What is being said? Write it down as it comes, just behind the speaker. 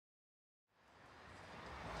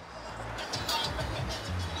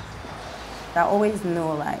I always knew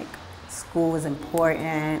like school was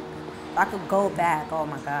important. If I could go back, oh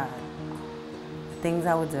my God, things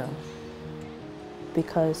I would do.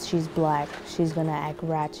 Because she's black, she's gonna act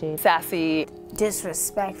ratchet. Sassy.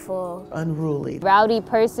 Disrespectful. Unruly. Rowdy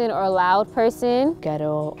person or loud person.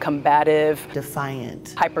 Ghetto. Combative.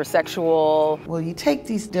 Defiant. Hypersexual. Well, you take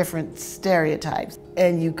these different stereotypes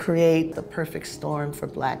and you create the perfect storm for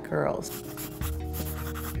black girls.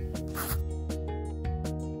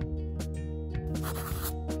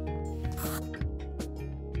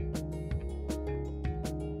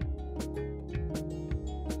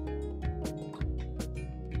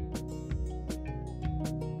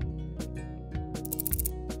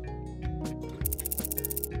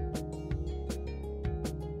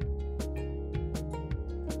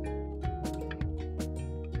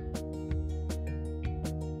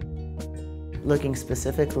 Looking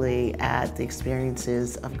specifically at the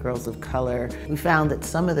experiences of girls of color, we found that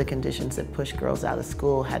some of the conditions that pushed girls out of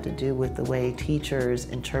school had to do with the way teachers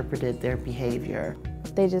interpreted their behavior.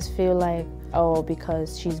 They just feel like, oh,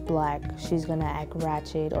 because she's black, she's gonna act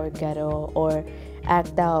ratchet or ghetto or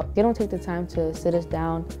act out. They don't take the time to sit us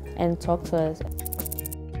down and talk to us.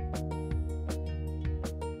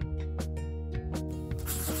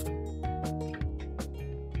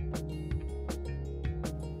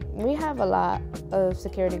 We have a lot of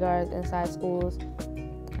security guards inside schools.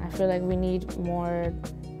 I feel like we need more,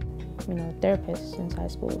 therapists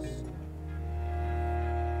inside schools.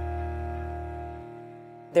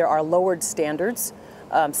 There are lowered standards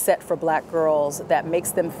set for black girls that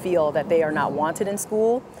makes them feel that they are not wanted in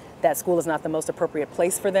school, that school is not the most appropriate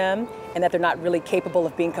place for them, and that they're not really capable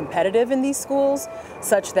of being competitive in these schools,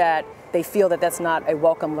 such that they feel that that's not a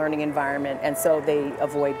welcome learning environment, and so they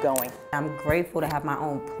avoid going. I'm grateful to have my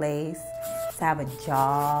own place, to have a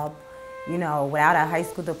job. You know, without a high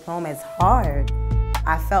school diploma, it's hard.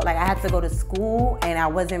 I felt like I had to go to school and I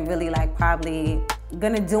wasn't really like probably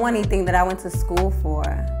gonna do anything that I went to school for.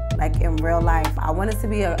 Like in real life, I wanted to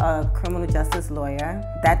be a criminal justice lawyer.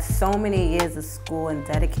 That's so many years of school and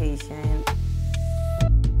dedication.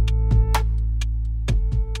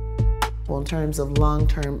 In terms of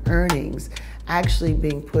long-term earnings, actually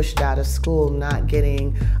being pushed out of school, not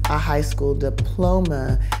getting a high school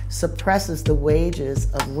diploma, suppresses the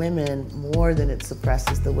wages of women more than it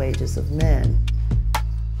suppresses the wages of men.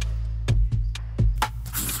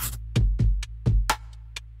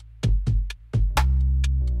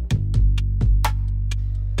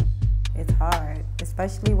 It's hard,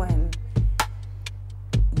 especially when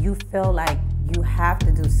you feel like you have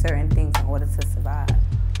to do certain things in order to survive.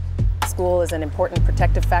 School is an important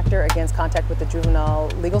protective factor against contact with the juvenile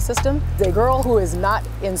legal system. A girl who is not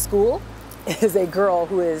in school is a girl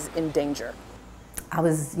who is in danger. I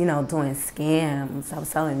was, doing scams. I was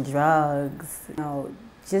selling drugs.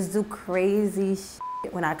 Just do crazy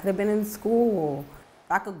shit when I could have been in school.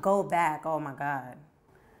 If I could go back, oh my God,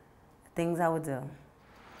 things I would do.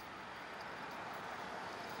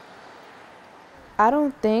 I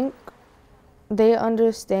don't think they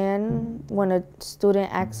understand when a student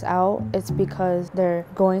acts out, it's because they're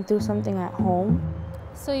going through something at home.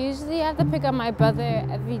 So usually I have to pick up my brother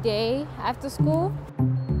every day after school.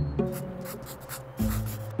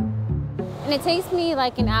 And it takes me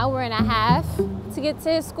like an hour and a half to get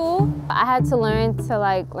to his school. I had to learn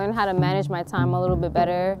how to manage my time a little bit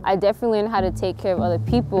better. I definitely learned how to take care of other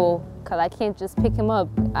people because I can't just pick him up.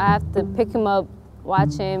 I have to pick him up,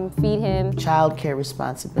 watch him, feed him. Childcare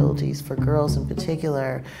responsibilities for girls in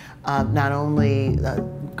particular, not only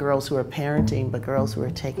girls who are parenting, but girls who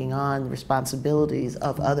are taking on responsibilities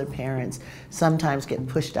of other parents, sometimes get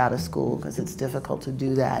pushed out of school because it's difficult to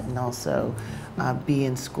do that and also be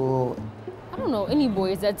in school. I don't know any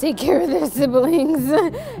boys that take care of their siblings,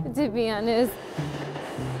 to be honest.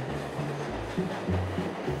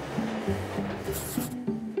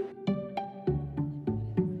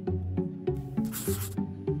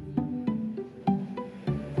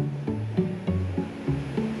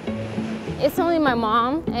 It's only my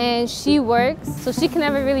mom, and she works, so she can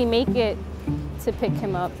never really make it to pick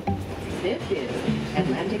him up. This is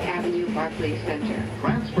Atlantic Avenue Barclays Center.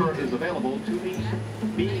 Transfer is available to the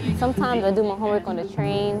B. Sometimes I do my homework on the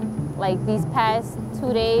train. Like these past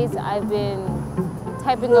 2 days, I've been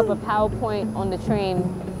typing up a PowerPoint on the train,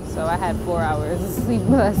 so I had 4 hours of sleep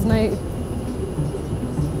last night.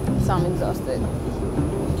 So I'm exhausted.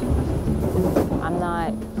 I'm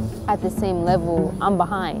not at the same level, I'm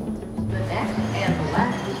behind. The next and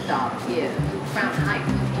last stop is Crown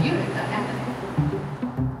Heights, Utica Avenue.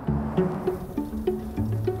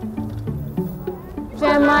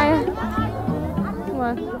 Jeremiah, come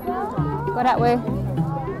on, go that way.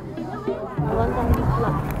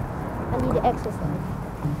 I need to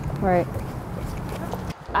exercise. Right.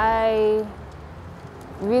 I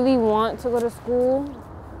really want to go to school.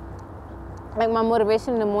 Like, my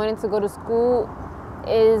motivation in the morning to go to school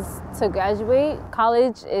is to graduate.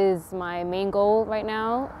 College is my main goal right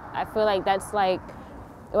now. I feel like that's like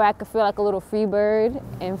where I could feel like a little free bird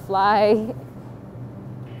and fly.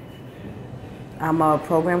 I'm a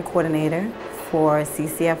program coordinator for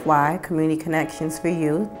CCFY, Community Connections for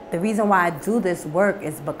Youth. The reason why I do this work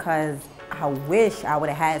is because I wish I would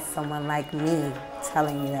have had someone like me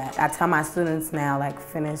telling me that. I tell my students now, like,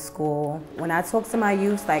 finish school. When I talk to my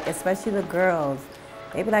youth, like, especially the girls,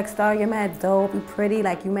 they be like, Star, you're mad dope, you pretty,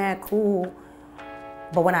 like, you mad cool.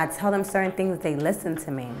 But when I tell them certain things, they listen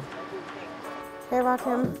to me. Hey,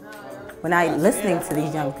 Rakim. When I'm listening to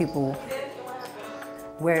these young people,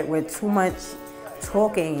 we're too much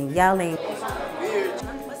talking, yelling.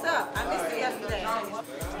 What's up? I missed you yesterday.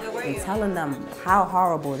 And telling them how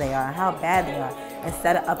horrible they are, how bad they are,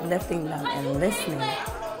 instead of uplifting them and listening.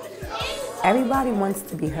 Everybody wants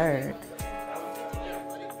to be heard.